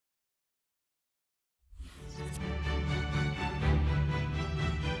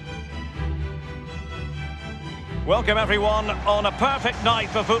Welcome everyone on a perfect night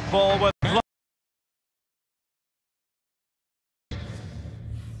for football with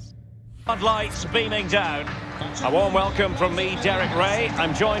floodlights beaming down. A warm welcome from me, Derek Ray.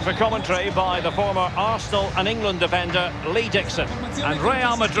 I'm joined for commentary by the former Arsenal and England defender Lee Dixon. And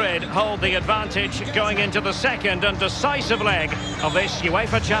Real Madrid hold the advantage going into the second and decisive leg of this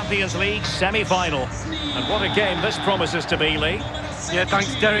UEFA Champions League semi-final. And what a game this promises to be, Lee. Yeah,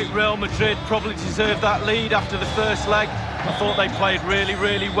 thanks, Derek. Real Madrid probably deserved that lead after the first leg. I thought they played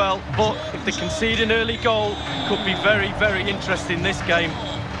really well, but if they concede an early goal, could be very interesting this game.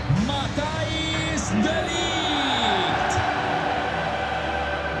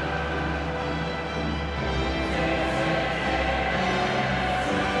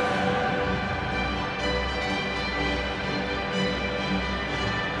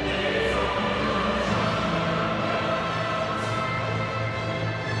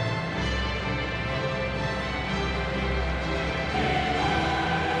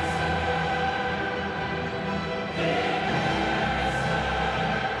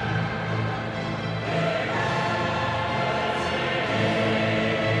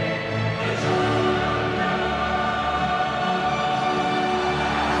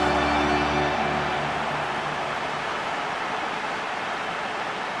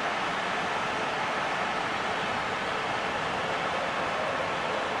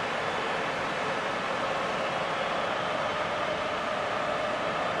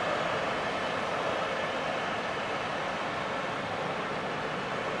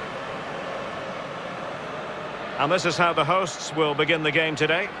 And this is how the hosts will begin the game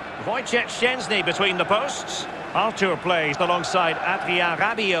today. Wojciech Szczęsny between the posts. Artur plays alongside Adrien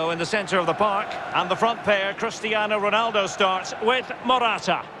Rabiot in the centre of the park. And the front pair, Cristiano Ronaldo, starts with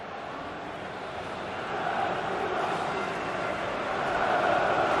Morata.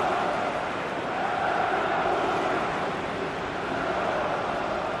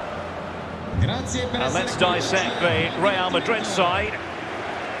 And let's dissect the Real Madrid side.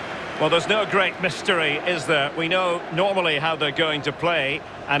 Well, there's no great mystery, is there? We know normally how they're going to play,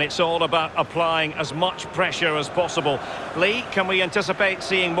 and it's all about applying as much pressure as possible. Lee, can we anticipate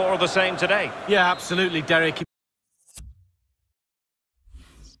seeing more of the same today? Yeah, absolutely, Derek.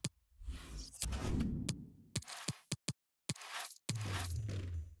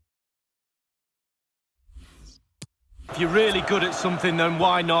 If you're really good at something, then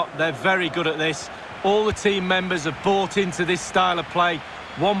why not? They're very good at this. All the team members have bought into this style of play.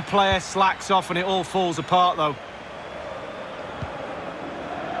 One player slacks off and it all falls apart, though.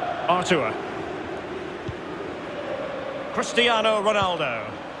 Artur. Cristiano Ronaldo.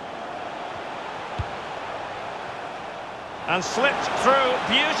 And slipped through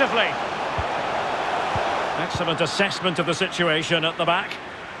beautifully. Excellent assessment of the situation at the back.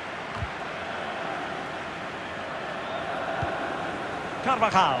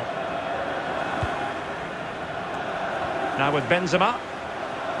 Carvajal. Now with Benzema.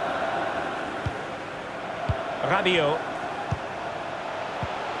 Rabiot.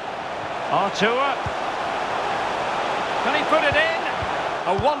 Artur. Can he put it in?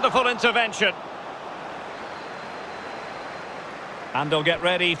 A wonderful intervention. And they'll get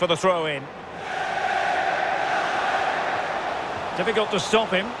ready for the throw-in. Difficult to stop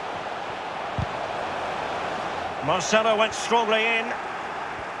him. Marcelo went strongly in.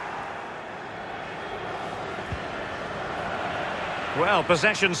 Well,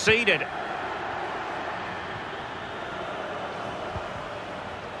 possession ceded.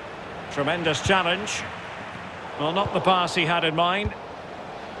 Tremendous challenge. Well, not the pass he had in mind.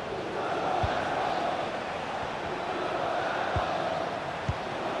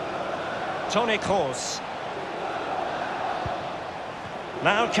 Toni Kroos.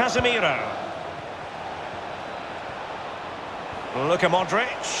 Now Casemiro. Luka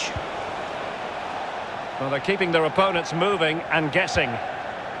Modric. Well, they're keeping their opponents moving and guessing.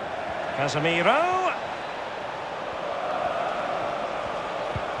 Casemiro.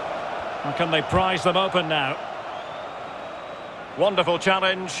 And can they prise them open now? Wonderful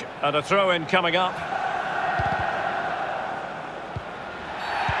challenge and a throw-in coming up.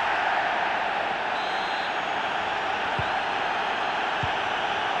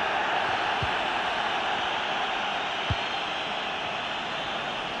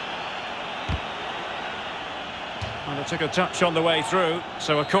 And it took a touch on the way through,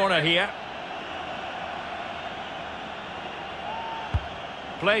 so a corner here.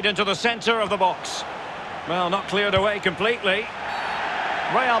 Played into the centre of the box. Well, not cleared away completely.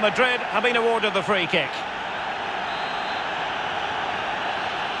 Real Madrid have been awarded the free kick.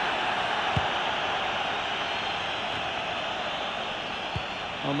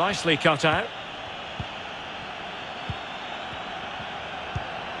 Well, nicely cut out.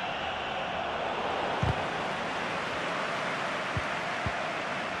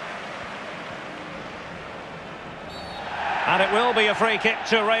 And it will be a free kick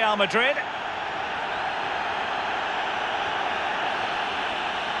to Real Madrid.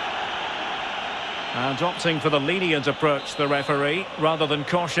 And opting for the lenient approach, the referee, rather than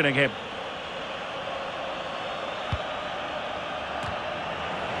cautioning him.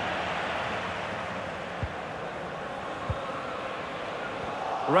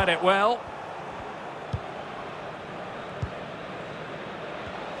 Read it well.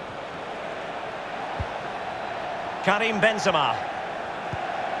 Karim Benzema.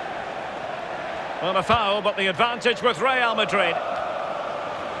 Well, a foul, but the advantage with Real Madrid.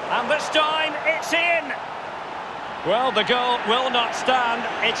 And this time, it's in! Well, the goal will not stand.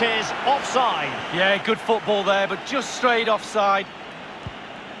 It is offside. Yeah, good football there, but just straight offside.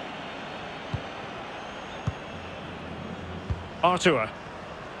 Artur.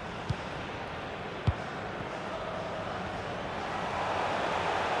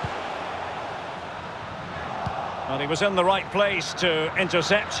 Well, he was in the right place to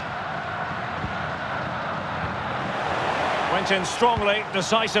intercept. Went in strongly,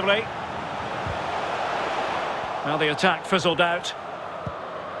 decisively. Well, the attack fizzled out.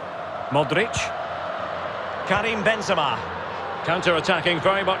 Modric. Karim Benzema. Counter-attacking,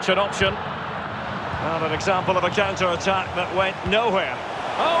 very much an option. Well, an example of a counter-attack that went nowhere.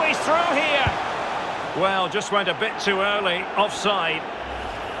 Oh, he's through here! Well, just went a bit too early, offside.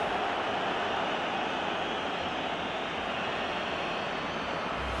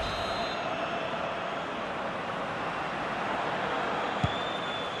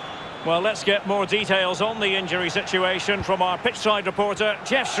 Well, let's get more details on the injury situation from our pitchside reporter,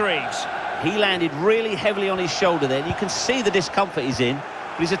 Jeff Shreves. He landed really heavily on his shoulder there. You can see the discomfort he's in.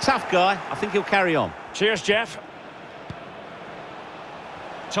 But he's a tough guy. I think he'll carry on. Cheers, Jeff.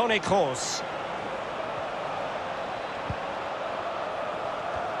 Toni Kroos.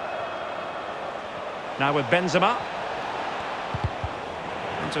 Now with Benzema.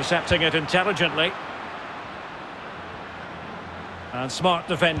 Intercepting it intelligently. And smart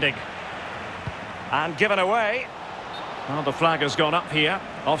defending. And given away. Well, the flag has gone up here.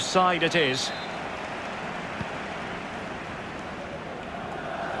 Offside it is.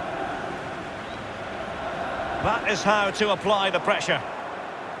 That is how to apply the pressure.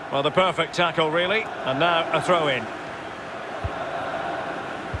 Well, the perfect tackle, really. And now a throw-in.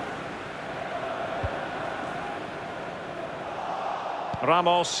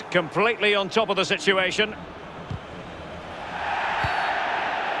 Ramos completely on top of the situation.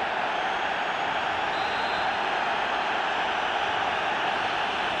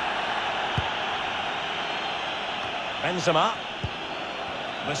 Benzema.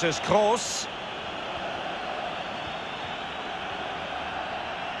 This is Kroos.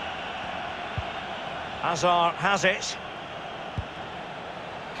 Hazard has it.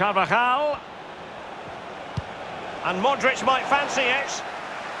 Carvajal. And Modric might fancy it.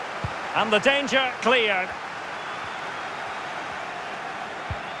 And the danger cleared.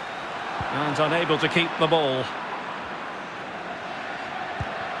 And unable to keep the ball.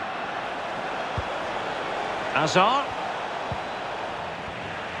 Hazard.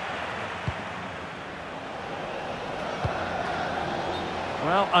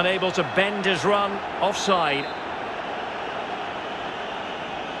 Well, unable to bend his run, offside.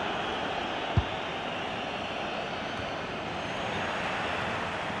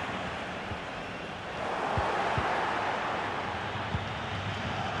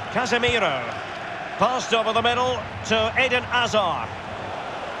 Casemiro. Passed over the middle to Eden Hazard.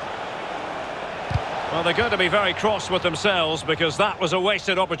 Well, they're going to be very cross with themselves because that was a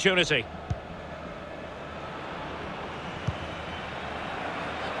wasted opportunity.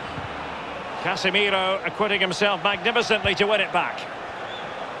 Casemiro acquitting himself magnificently to win it back.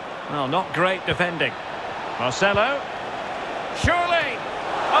 Well, not great defending. Marcelo. Surely!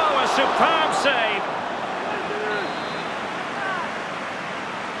 Oh, a superb save!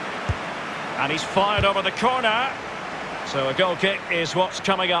 And he's fired over the corner. So a goal kick is what's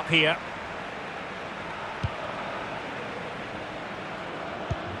coming up here.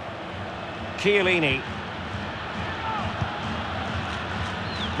 Chiellini.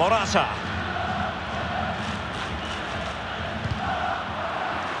 Morata.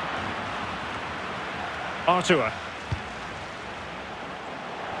 Artur.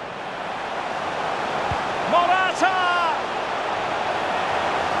 Morata!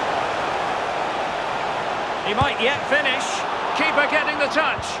 He might yet finish. Keeper getting the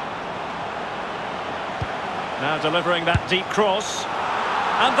touch. Now delivering that deep cross.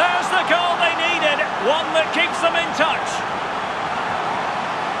 And there's the goal they needed. One that keeps them in touch.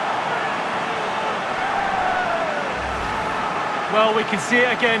 Well, we can see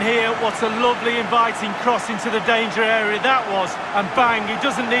it again here. What a lovely inviting cross into the danger area that was. And bang, he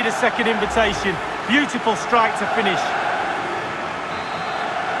doesn't need a second invitation. Beautiful strike to finish.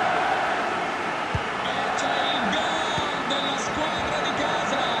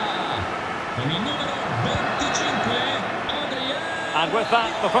 And with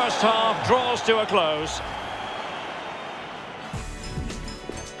that, the first half draws to a close.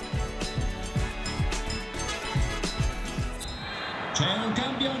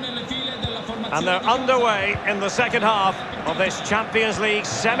 And they're underway in the second half of this Champions League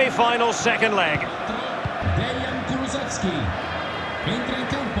semi-final second leg.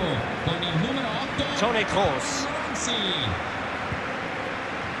 Toni Kroos.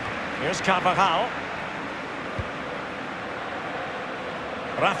 Here's Carvajal.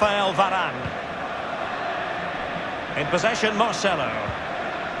 Rafael Varane. In possession, Marcelo.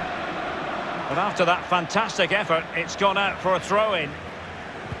 But after that fantastic effort, it's gone out for a throw-in.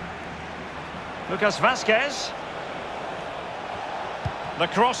 Lucas Vazquez. The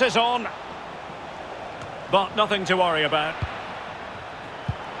cross is on. But nothing to worry about.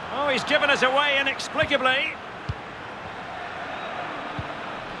 Oh, he's given us away inexplicably.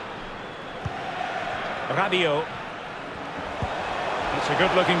 Rabiot. It's a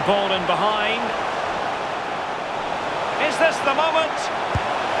good-looking ball in behind. Is this the moment?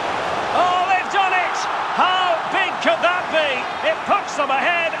 Oh, they've done it! How big could that be? It puts them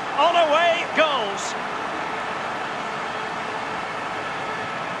ahead on away goals.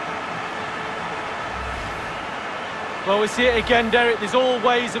 Well, we see it again, Derek. There's all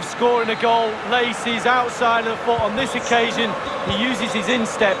ways of scoring a goal. Laces outside of the foot. On this occasion, he uses his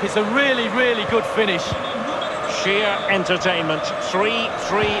instep. It's a really, really good finish. Sheer entertainment.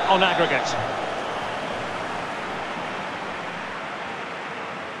 3-3 on aggregate.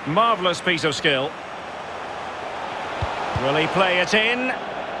 Marvellous piece of skill. Will he play it in?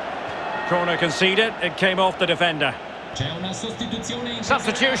 Corner conceded. It came off the defender.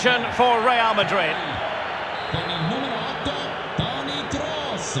 Substitution for Real Madrid.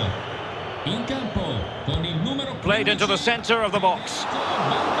 Played into the centre of the box.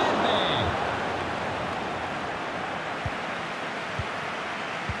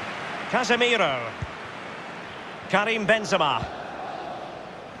 Casemiro. Karim Benzema.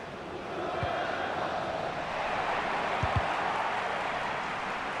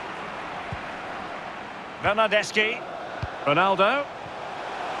 Bernardeschi. Ronaldo.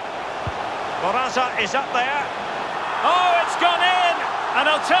 Morata is up there. Oh, it's gone in! And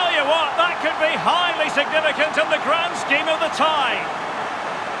I'll tell you what, that could be highly significant in the grand scheme of the tie.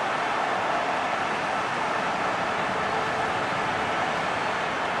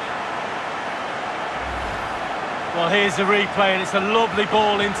 Well, here's the replay, and it's a lovely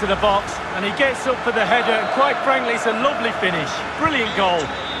ball into the box. And he gets up for the header, and quite frankly, it's a lovely finish. Brilliant goal.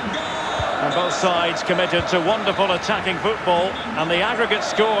 And both sides committed to wonderful attacking football. And the aggregate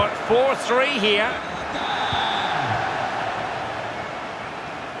score, 4-3 here.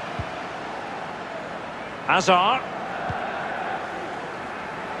 Hazard.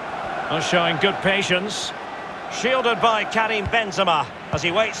 Showing good patience. Shielded by Karim Benzema as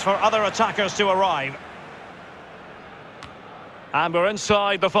he waits for other attackers to arrive. And we're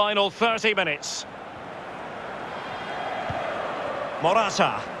inside the final 30 minutes.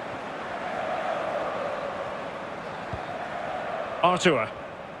 Morata. Artur.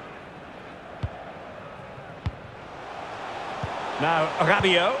 Now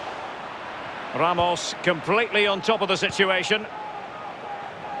Rabiot. Ramos completely on top of the situation.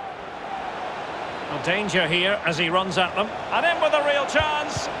 A danger here as he runs at them. And in with a real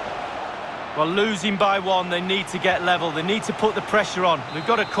chance. Well, losing by one, they need to get level. They need to put the pressure on. We've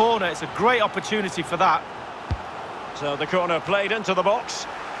got a corner. It's a great opportunity for that. So the corner played into the box.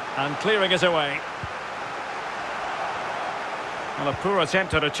 And clearing it away. Well, a poor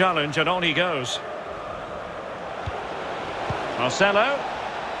attempt at a challenge, and on he goes. Marcelo.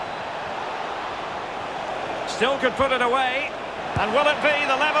 Still could put it away. And will it be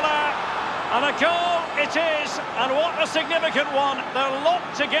the leveller? And a goal it is. And what a significant one. They're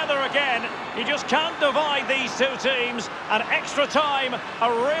locked together again. You just can't divide these two teams. And extra time,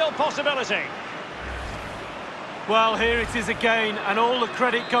 a real possibility. Well, here it is again, and all the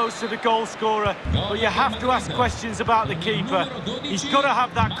credit goes to the goal scorer. But you have to ask questions about the keeper. He's got to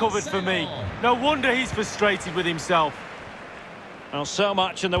have that covered for me. No wonder he's frustrated with himself. Well, so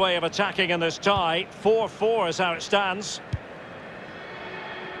much in the way of attacking in this tie. 4-4 is how it stands.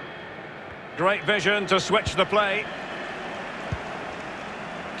 Great vision to switch the play.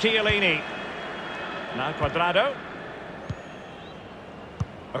 Chiellini. Now Cuadrado.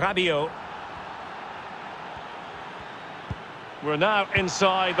 Rabiot. We're now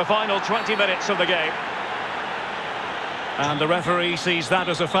inside the final 20 minutes of the game. And the referee sees that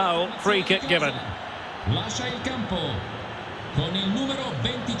as a foul. Free kick given. Lascia il campo con il numero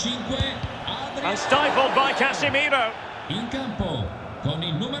 25 And stifled by Casemiro. in campo con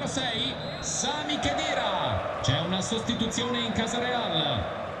il numero 6 Sami Khedira. C'è una sostituzione in casa Real.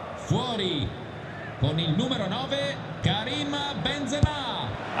 Fuori con il numero 9 Karim Benzema.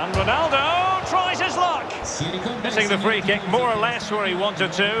 And Ronaldo tries his luck. Missing the free kick more or less where he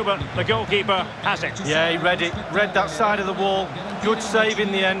wanted to, but the goalkeeper has it. Yeah, he read it. Read that side of the wall. Good save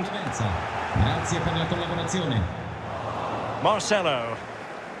in the end. Grazie per la collaborazione. Marcelo.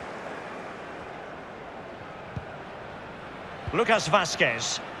 Lucas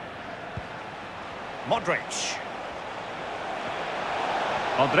Vazquez. Modric.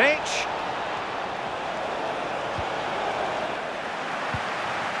 Modric.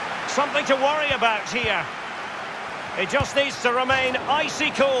 Something to worry about here. He just needs to remain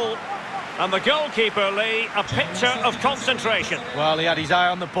icy cool. And the goalkeeper, Lee, a picture of concentration. Well, he had his eye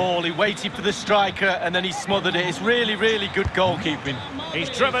on the ball, he waited for the striker, and then he smothered it. It's really, really good goalkeeping. He's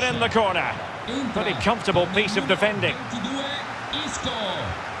driven in the corner. Pretty comfortable piece of defending.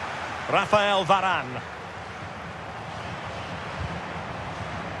 Rafael Varane.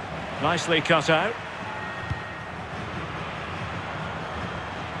 Nicely cut out.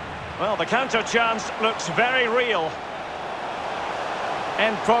 Well, the counter chance looks very real.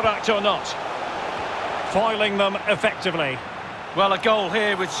 End product or not. Foiling them effectively. Well, a goal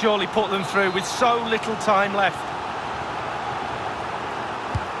here would surely put them through with so little time left.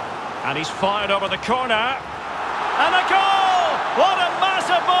 And he's fired over the corner. And a goal! What a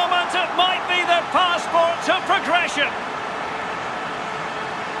massive moment! It might be their passport to progression.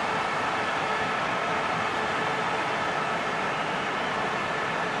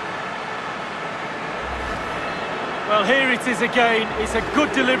 Well, here it is again. It's a good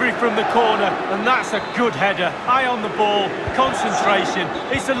delivery from the corner, and that's a good header. Eye on the ball, concentration.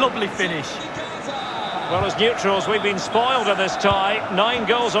 It's a lovely finish. Well, as neutrals, we've been spoiled in this tie. 9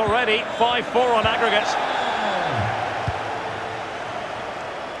 goals already, 5-4 on aggregate.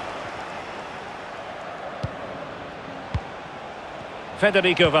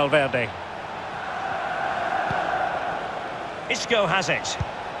 Federico Valverde. Isco has it.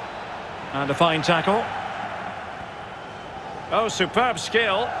 And a fine tackle. Oh, superb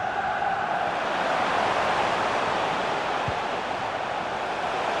skill.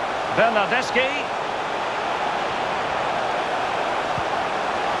 Bernardeschi.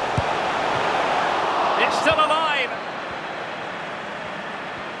 It's still alive.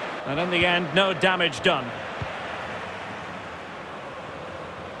 And in the end, no damage done.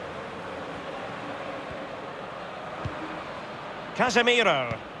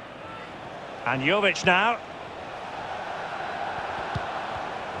 Casemiro. And Jovic now.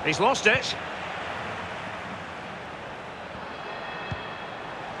 He's lost it.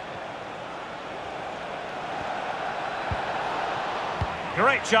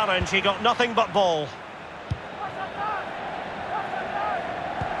 Great challenge, he got nothing but ball.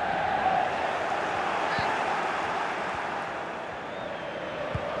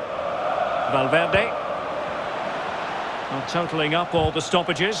 Valverde. Well, totalling up all the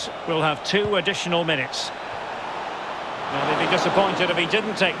stoppages, we'll have 2 additional minutes. Well, he'd be disappointed if he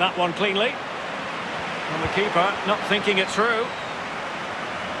didn't take that one cleanly. And the keeper not thinking it through.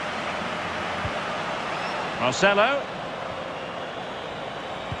 Marcelo.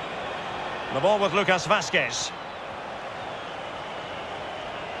 The ball with Lucas Vazquez.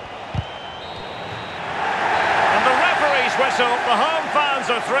 And the referee's whistle. The home fans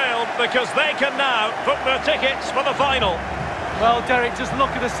are thrilled because they can now book their tickets for the final. Well, Derek, just look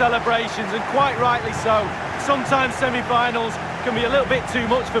at the celebrations, and quite rightly so. Sometimes semi-finals can be a little bit too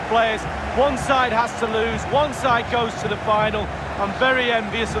much for players. One side has to lose, one side goes to the final. I'm very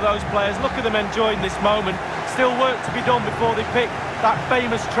envious of those players. Look at them enjoying this moment. Still work to be done before they pick that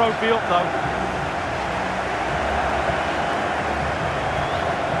famous trophy up, though.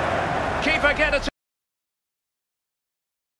 Keeper get it.